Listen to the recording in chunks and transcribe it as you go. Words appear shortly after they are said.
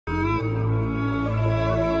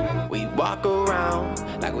walk around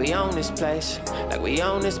like we own this place, like we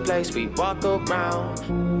own this place. We walk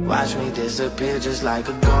around, watch me disappear just like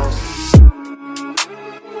a ghost.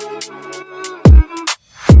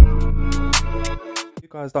 If you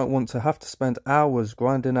guys don't want to have to spend hours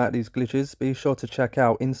grinding out these glitches, be sure to check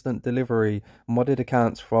out instant delivery modded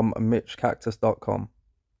accounts from MitchCactus.com.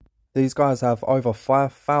 These guys have over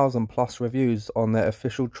 5,000 plus reviews on their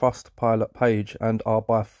official Trustpilot page and are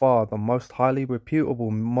by far the most highly reputable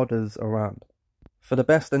modders around. For the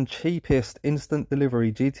best and cheapest instant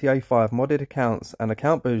delivery GTA 5 modded accounts and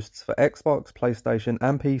account boosts for Xbox, PlayStation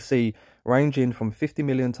and PC ranging from 50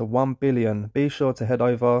 million to 1 billion, be sure to head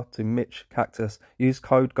over to Mitch Cactus. Use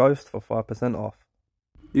code GHOST for 5% off.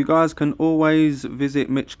 You guys can always visit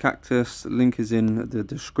Mitch Cactus, link is in the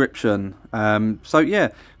description. So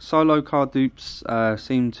yeah, solo car dupes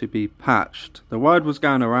seem to be patched. The word was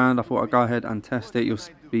going around, I thought I'd go ahead and test it. You'll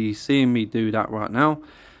be seeing me do that right now.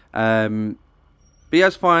 But yeah,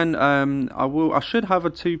 it's fine. I should have a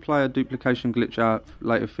 2-player duplication glitch out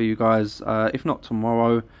later for you guys, if not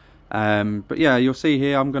tomorrow. But yeah, you'll see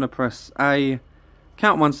here I'm going to press A,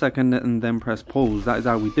 count 1 second and then press pause. That is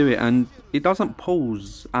how we do it, and it doesn't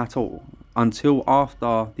pause at all until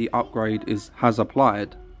after the upgrade has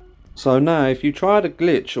applied. So now if you try the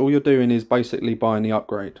glitch, all you're doing is basically buying the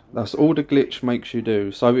upgrade. That's all the glitch makes you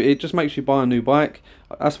do. So it just makes you buy a new bike.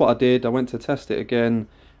 That's what I did. I went to test it again,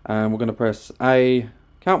 and we're going to press A,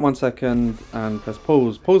 count 1 second and press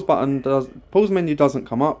pause. Pause menu doesn't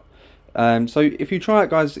come up. So if you try it,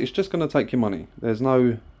 guys, it's just going to take your money.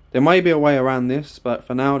 There may be a way around this, but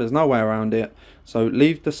for now there's no way around it. So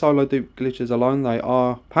leave the solo dupe glitches alone. They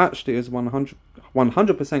are patched. It is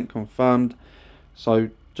 100% confirmed. So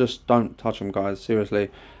just don't touch them, guys, seriously.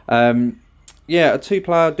 Yeah, a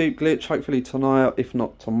 2-player dupe glitch hopefully tonight, if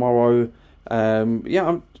not tomorrow.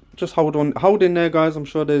 Yeah, just hold in there, guys. I'm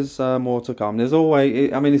sure there's more to come. There's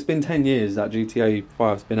always, I mean, it's been 10 years that GTA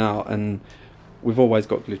 5's been out, and we've always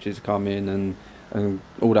got glitches come in and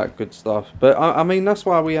all that good stuff. But I mean, that's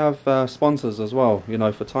why we have sponsors as well, you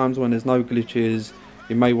know, for times when there's no glitches.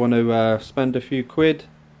 You may want to spend a few quid,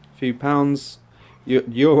 a few pounds,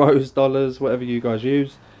 euros, dollars, whatever you guys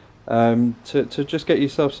use, to just get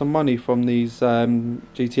yourself some money from these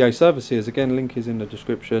GTA services. Again, link is in the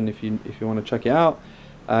description if you want to check it out.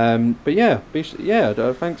 But yeah,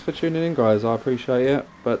 thanks for tuning in, guys. I appreciate it.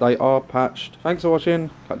 But they are patched. Thanks for watching.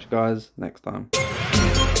 Catch you guys next time.